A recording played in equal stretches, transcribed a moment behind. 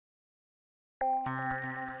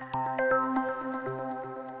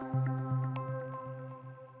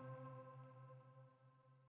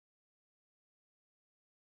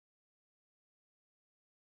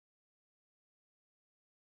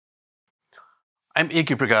I'm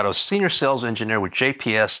Iggy Bragado, Senior Sales Engineer with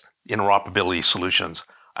JPS Interoperability Solutions.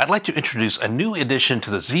 I'd like to introduce a new addition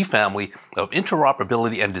to the Z family of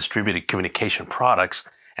interoperability and distributed communication products,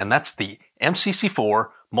 and that's the MCC-4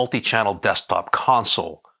 Multi-Channel Desktop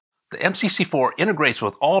Console. The MCC-4 integrates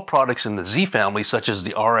with all products in the Z family, such as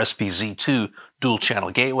the RSP-Z2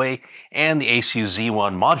 dual-channel gateway and the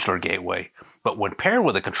ACU-Z1 modular gateway. But when paired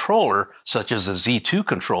with a controller, such as the Z2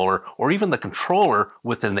 controller or even the controller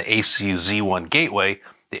within the ACU-Z1 gateway,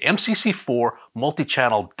 the MCC-4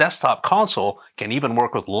 Multi-Channel Desktop Console can even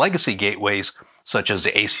work with legacy gateways such as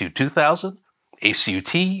the ACU-2000,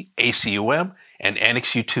 ACU-T, ACU-M, and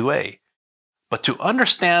NXU-2A. But to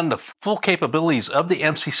understand the full capabilities of the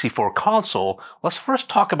MCC-4 console, let's first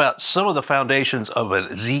talk about some of the foundations of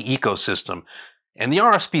a Z ecosystem. And the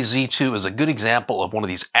RSP-Z2 is a good example of one of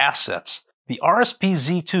these assets. The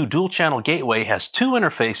RSP-Z2 dual-channel gateway has two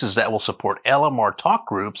interfaces that will support LMR talk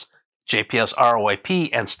groups, JPS ROIP,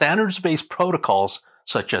 and standards-based protocols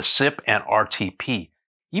such as SIP and RTP.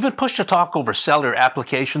 Even push-to-talk over cellular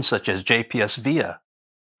applications such as JPS VIA.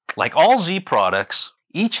 Like all Z products,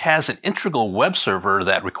 each has an integral web server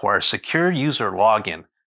that requires secure user login.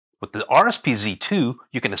 With the RSP-Z2,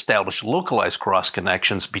 you can establish localized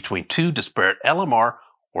cross-connections between two disparate LMR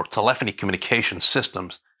or telephony communication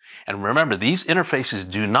systems. And remember, these interfaces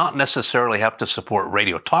do not necessarily have to support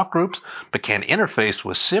radio talk groups, but can interface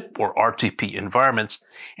with SIP or RTP environments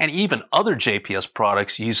and even other JPS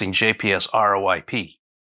products using JPS ROIP.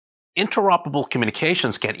 Interoperable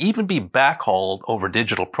communications can even be backhauled over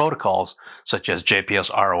digital protocols such as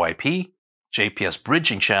JPS ROIP, JPS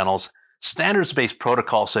bridging channels, standards-based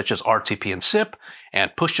protocols such as RTP and SIP,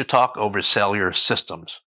 and push-to-talk over cellular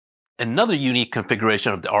systems. Another unique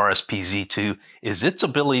configuration of the RSP-Z2 is its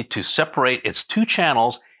ability to separate its two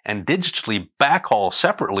channels and digitally backhaul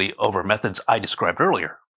separately over methods I described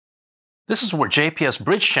earlier. This is where JPS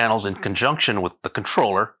bridge channels in conjunction with the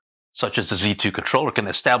controller, such as the Z2 controller, can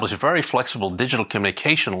establish very flexible digital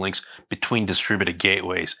communication links between distributed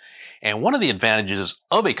gateways. And one of the advantages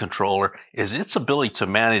of a controller is its ability to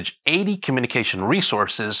manage 80 communication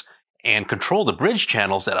resources and control the bridge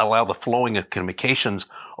channels that allow the flowing of communications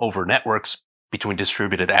over networks between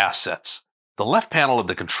distributed assets. The left panel of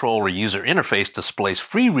the controller user interface displays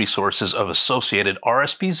free resources of associated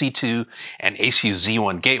RSP-Z2 and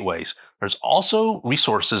ACU-Z1 gateways. There's also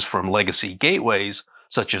resources from legacy gateways,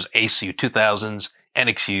 such as ACU-2000s,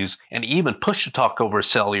 NXUs, and even push-to-talk over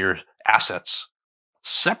cellular assets.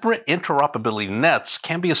 Separate interoperability nets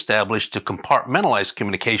can be established to compartmentalize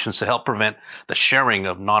communications to help prevent the sharing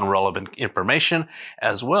of non-relevant information,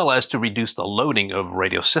 as well as to reduce the loading of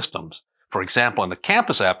radio systems. For example, in the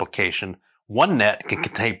campus application, one net can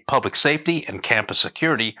contain public safety and campus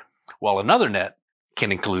security, while another net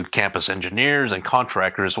can include campus engineers and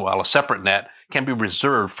contractors, while a separate net can be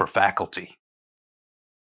reserved for faculty.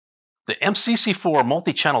 The MCC-4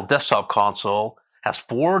 Multi-Channel Desktop Console has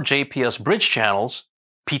 4 JPS bridge channels,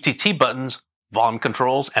 PTT buttons, volume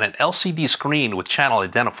controls, and an LCD screen with channel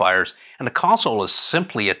identifiers, and the console is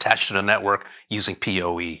simply attached to the network using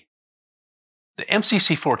PoE. The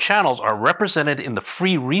MCC-4 channels are represented in the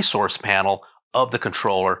free resource panel of the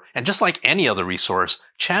controller, and just like any other resource,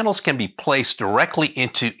 channels can be placed directly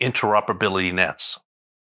into interoperability nets.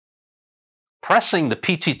 Pressing the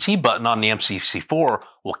PTT button on the MCC-4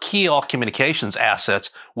 will key all communications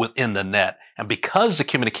assets within the net, and because the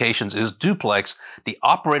communications is duplex, the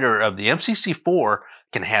operator of the MCC-4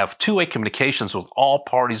 can have two-way communications with all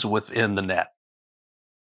parties within the net.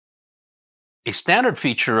 A standard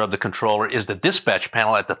feature of the controller is the dispatch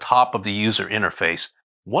panel at the top of the user interface.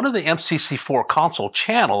 One of the MCC-4 console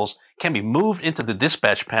channels can be moved into the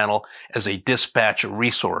dispatch panel as a dispatch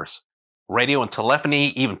resource. Radio and telephony,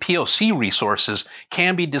 even POC resources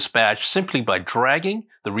can be dispatched simply by dragging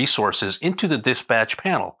the resources into the dispatch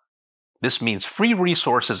panel. This means free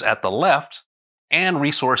resources at the left and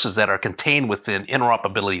resources that are contained within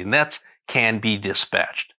interoperability nets can be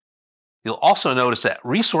dispatched. You'll also notice that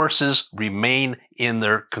resources remain in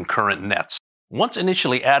their concurrent nets. Once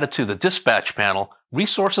initially added to the dispatch panel,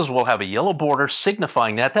 resources will have a yellow border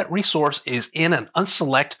signifying that that resource is in an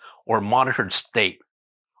unselect or monitored state,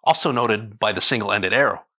 also noted by the single-ended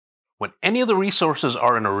arrow. When any of the resources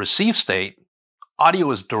are in a receive state,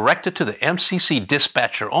 audio is directed to the MCC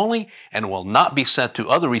dispatcher only and will not be sent to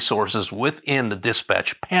other resources within the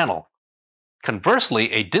dispatch panel.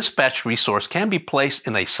 Conversely, a dispatch resource can be placed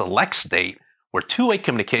in a select state where two-way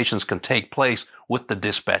communications can take place with the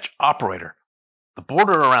dispatch operator. The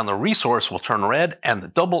border around the resource will turn red and the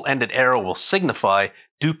double-ended arrow will signify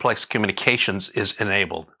duplex communications is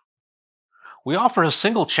enabled. We offer a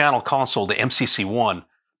single channel console, the MCC-1,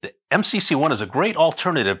 The MCC-1 is a great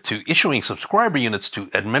alternative to issuing subscriber units to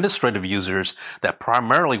administrative users that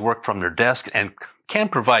primarily work from their desk and can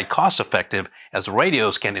provide cost-effective, as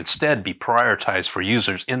radios can instead be prioritized for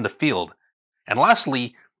users in the field. And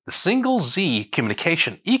lastly, the single Z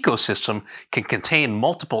communication ecosystem can contain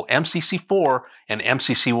multiple MCC-4 and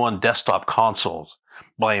MCC-1 desktop consoles.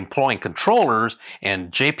 By employing controllers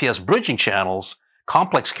and JPS bridging channels,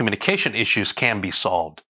 complex communication issues can be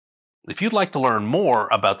solved. If you'd like to learn more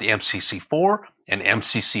about the MCC-4 and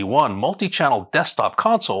MCC-1 multi-channel desktop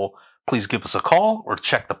console, please give us a call or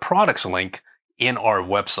check the products link in our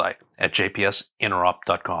website at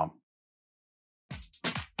jpsinterop.com.